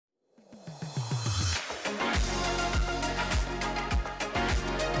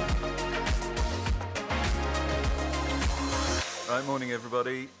Right, morning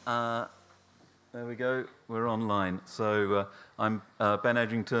everybody. There we go, we're online. So I'm Ben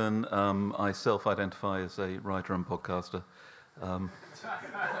Edgington. I self-identify as a writer and podcaster.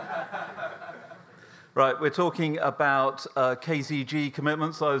 Right, we're talking about KZG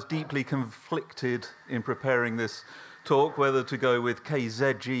Commitments. I was deeply conflicted in preparing this talk, whether to go with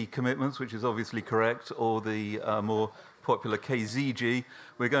KZG Commitments, which is obviously correct, or the more popular KZG.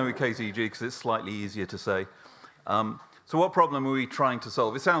 We're going with KZG because it's slightly easier to say. So what problem are we trying to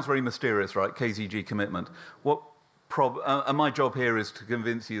solve? It sounds very mysterious, right? KZG commitment. And my job here is to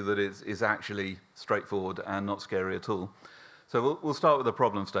convince you that it's actually straightforward and not scary at all. So we'll start with the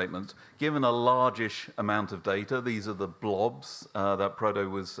problem statement. Given a largish amount of data, these are the blobs that Proto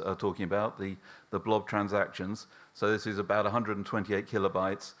was talking about, the blob transactions. So this is about 128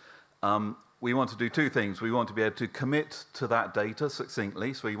 kilobytes. We want to do two things. We want to be able to commit to that data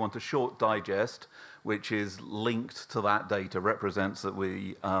succinctly. So we want a short digest, which is linked to that data, represents that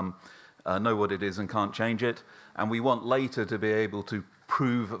we know what it is and can't change it. And we want later to be able to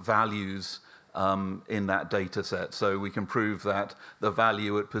prove values in that data set. So we can prove that the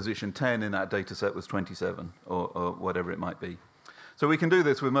value at position 10 in that data set was 27, or whatever it might be. So we can do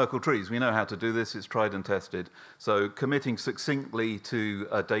this with Merkle trees. We know how to do this. It's tried and tested. So committing succinctly to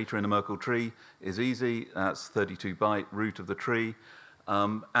data in a Merkle tree is easy. That's 32-byte root of the tree.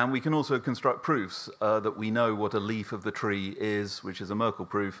 And we can also construct proofs that we know what a leaf of the tree is, which is a Merkle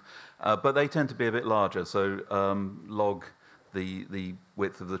proof. But they tend to be a bit larger. So log the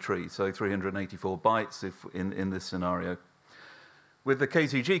width of the tree. So 384 bytes in this scenario. With the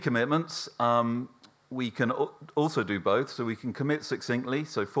KZG commitments, we can also do both. So we can commit succinctly.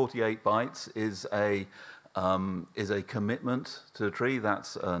 So 48 bytes is a commitment to a tree.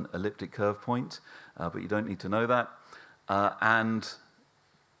 That's an elliptic curve point, but you don't need to know that. And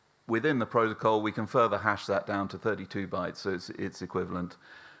within the protocol, we can further hash that down to 32 bytes, so it's equivalent.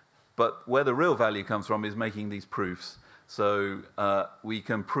 But where the real value comes from is making these proofs. So we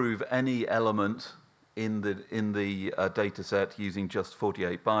can prove any element in the data set using just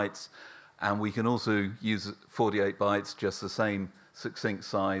 48 bytes. And we can also use 48 bytes, just the same succinct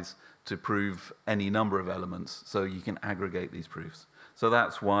size, to prove any number of elements. So you can aggregate these proofs. So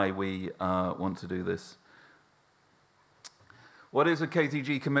that's why we want to do this. What is a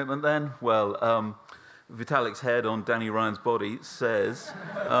KZG commitment then? Well, Vitalik's head on Danny Ryan's body says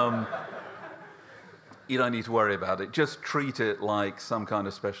you don't need to worry about it. Just treat it like some kind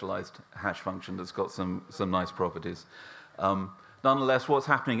of specialized hash function that's got some nice properties. Nonetheless, what's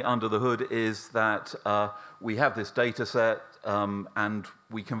happening under the hood is that we have this data set and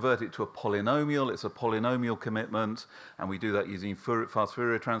we convert it to a polynomial. It's a polynomial commitment, and we do that using fast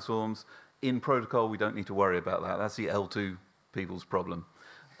Fourier transforms. In protocol, we don't need to worry about that. That's the L2 people's problem.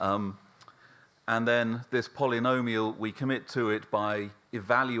 And then this polynomial, we commit to it by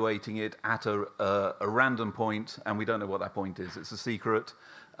evaluating it at a random point, and we don't know what that point is. It's a secret.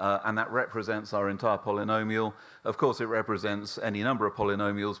 And that represents our entire polynomial. Of course, it represents any number of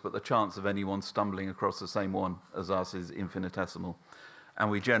polynomials, but the chance of anyone stumbling across the same one as us is infinitesimal. And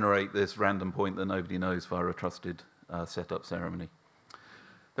we generate this random point that nobody knows via a trusted setup ceremony.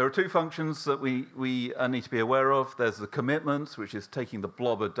 There are two functions that we need to be aware of. There's the commitment, which is taking the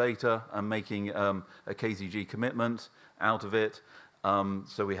blob of data and making a KZG commitment out of it.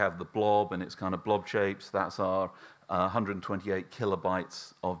 So we have the blob and its kind of blob shapes. That's our 128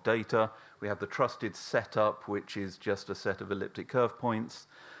 kilobytes of data. We have the trusted setup, which is just a set of elliptic curve points.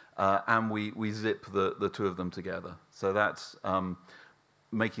 And we zip the two of them together. So that's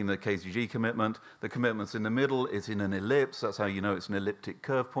making the KZG commitment. The commitment's in the middle. It's in an ellipse. That's how you know it's an elliptic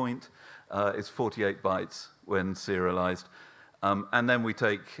curve point. It's 48 bytes when serialized. And then we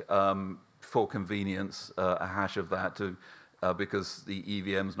take, for convenience, a hash of that because the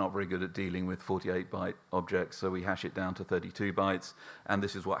EVM's not very good at dealing with 48-byte objects, so we hash it down to 32 bytes. And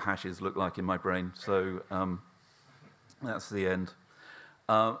this is what hashes look like in my brain. So that's the end.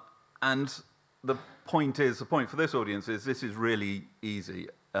 And the point for this audience is this is really easy.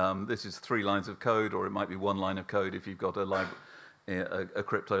 This is 3 lines of code, or it might be 1 line of code if you've got a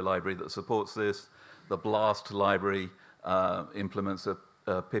crypto library that supports this. The BLAST library implements a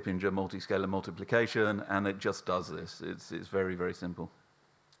Pippinger multiscalar multiplication, and it just does this. It's very, very simple.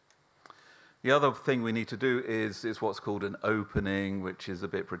 The other thing we need to do is what's called an opening, which is a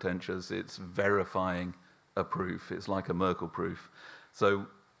bit pretentious. It's verifying a proof. It's like a Merkle proof. So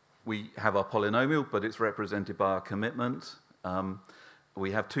we have our polynomial, but it's represented by our commitment.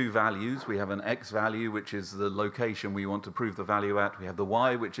 We have 2 values. We have an x value, which is the location we want to prove the value at. We have the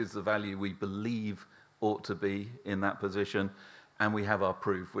y, which is the value we believe ought to be in that position. And we have our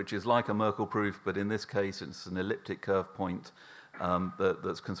proof, which is like a Merkle proof, but in this case, it's an elliptic curve point.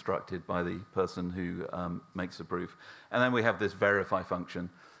 that's constructed by the person who makes the proof. And then we have this verify function.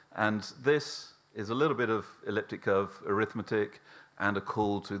 And this is a little bit of elliptic curve arithmetic and a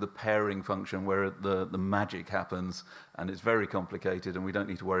call to the pairing function where the magic happens, and it's very complicated, and we don't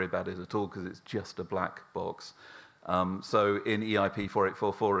need to worry about it at all because it's just a black box. So in EIP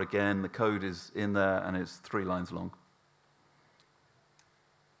 4844, again, the code is in there, and it's 3 lines long.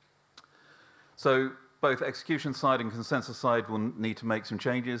 So both execution side and consensus side will need to make some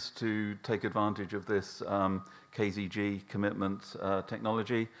changes to take advantage of this KZG commitment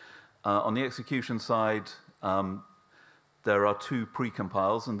technology. On the execution side, there are 2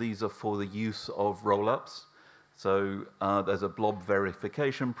 precompiles, and these are for the use of rollups. So there's a blob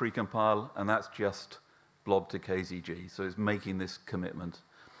verification precompile, and that's just blob to KZG. So it's making this commitment.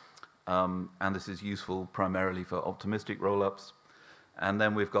 And this is useful primarily for optimistic rollups. And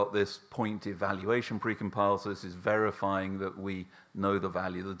then we've got this point evaluation precompile. So this is verifying that we know the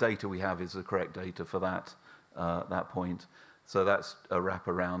value. The data we have is the correct data for that point. So that's a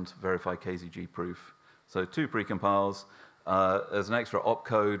wraparound verify KZG proof. So 2 precompiles. There's an extra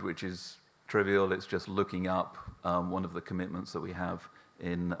opcode, which is trivial. It's just looking up one of the commitments that we have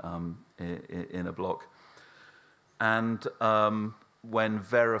in a block. And when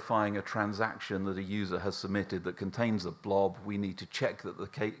verifying a transaction that a user has submitted that contains a blob, we need to check that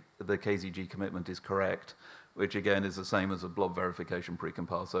the KZG commitment is correct, which again is the same as a blob verification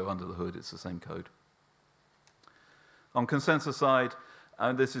precompile. So under the hood, it's the same code. On consensus side,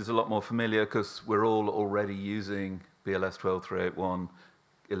 this is a lot more familiar because we're all already using BLS 12381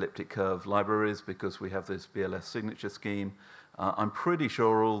 elliptic curve libraries because we have this BLS signature scheme. I'm pretty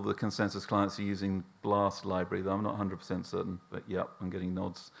sure all the consensus clients are using BLAST library, though I'm not 100% certain, but yeah, I'm getting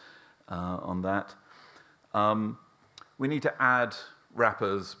nods on that. We need to add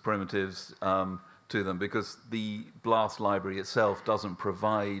wrappers, primitives to them because the BLAST library itself doesn't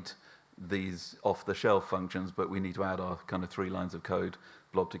provide these off-the-shelf functions, but we need to add our kind of 3 lines of code,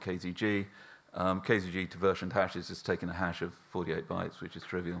 blob to KZG. KZG to versioned hash is just taking a hash of 48 bytes, which is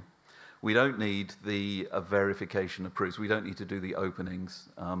trivial. We don't need the verification of proofs. We don't need to do the openings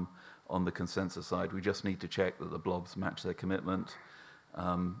on the consensus side. We just need to check that the blobs match their commitment.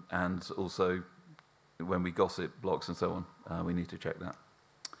 And also, when we gossip blocks and so on, we need to check that.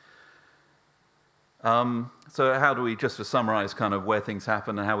 So how do we, just to summarize kind of where things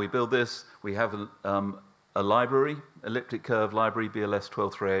happen and how we build this, we have a library, elliptic curve library, BLS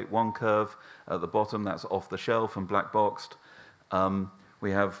 12381 curve. At the bottom, that's off the shelf and black boxed.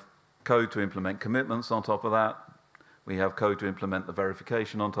 We have code to implement commitments on top of that. We have code to implement the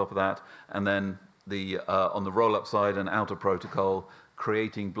verification on top of that. And then on the roll-up side, an outer protocol,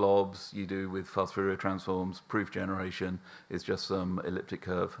 creating blobs you do with fast Fourier transforms, proof generation is just some elliptic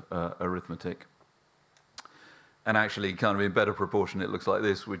curve arithmetic. And actually, kind of in better proportion, it looks like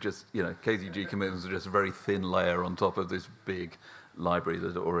this. We're just, KZG commitments are just a very thin layer on top of this big library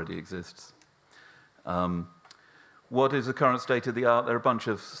that already exists. What is the current state of the art? There are a bunch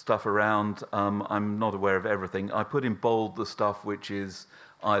of stuff around. I'm not aware of everything. I put in bold the stuff which is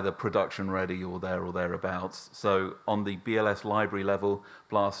either production ready or there or thereabouts. So on the BLS library level,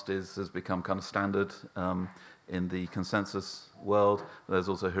 BLAST has become kind of standard in the consensus world. There's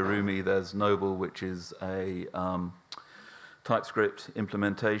also Hirumi, there's Noble, which is a TypeScript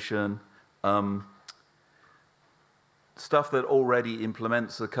implementation. Stuff that already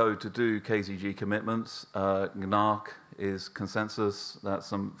implements the code to do KZG commitments. GNARC is consensus. That's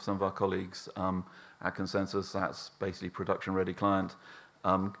some of our colleagues at consensus. That's basically production-ready client.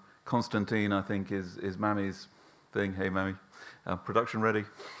 Constantine, I think, is Mami's thing. Hey, Mami. Production-ready?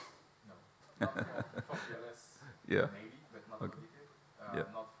 No. For BLS, yeah. maybe, but not Okay. yeah.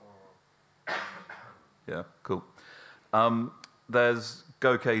 Not for... Yeah, cool. There's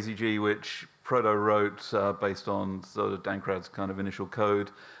GoKZG, which Proto wrote based on sort of Dankrad's kind of initial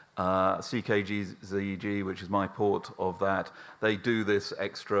code. CKZG, which is my port of that. They do this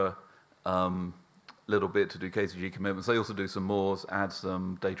extra little bit to do KZG commitments. They also do some more, add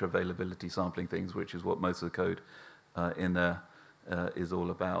some data availability sampling things, which is what most of the code in there is all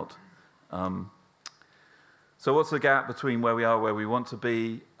about. So what's the gap between where we are, where we want to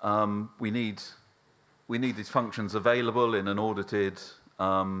be? We need these functions available in an audited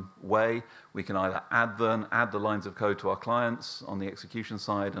way. We can either add the lines of code to our clients on the execution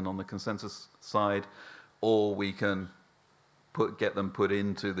side and on the consensus side, or we can get them put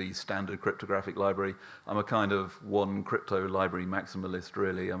into the standard cryptographic library. I'm a kind of one crypto library maximalist,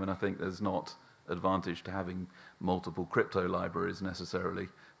 really. I mean, I think there's not advantage to having multiple crypto libraries necessarily.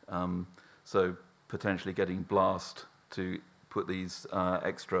 So potentially getting BLAST to put these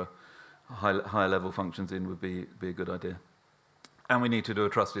extra higher level functions in would be a good idea. and we need to do a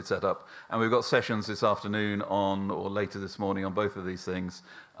trusted setup. And we've got sessions this afternoon on, or later this morning on both of these things,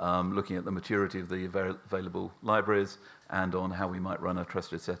 looking at the maturity of the available libraries and on how we might run a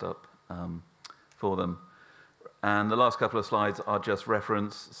trusted setup for them. And the last couple of slides are just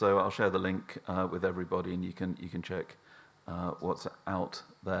reference, so I'll share the link with everybody, and you can check what's out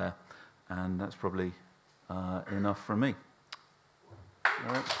there. And that's probably enough from me.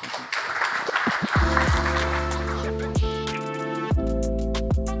 All right, thank you.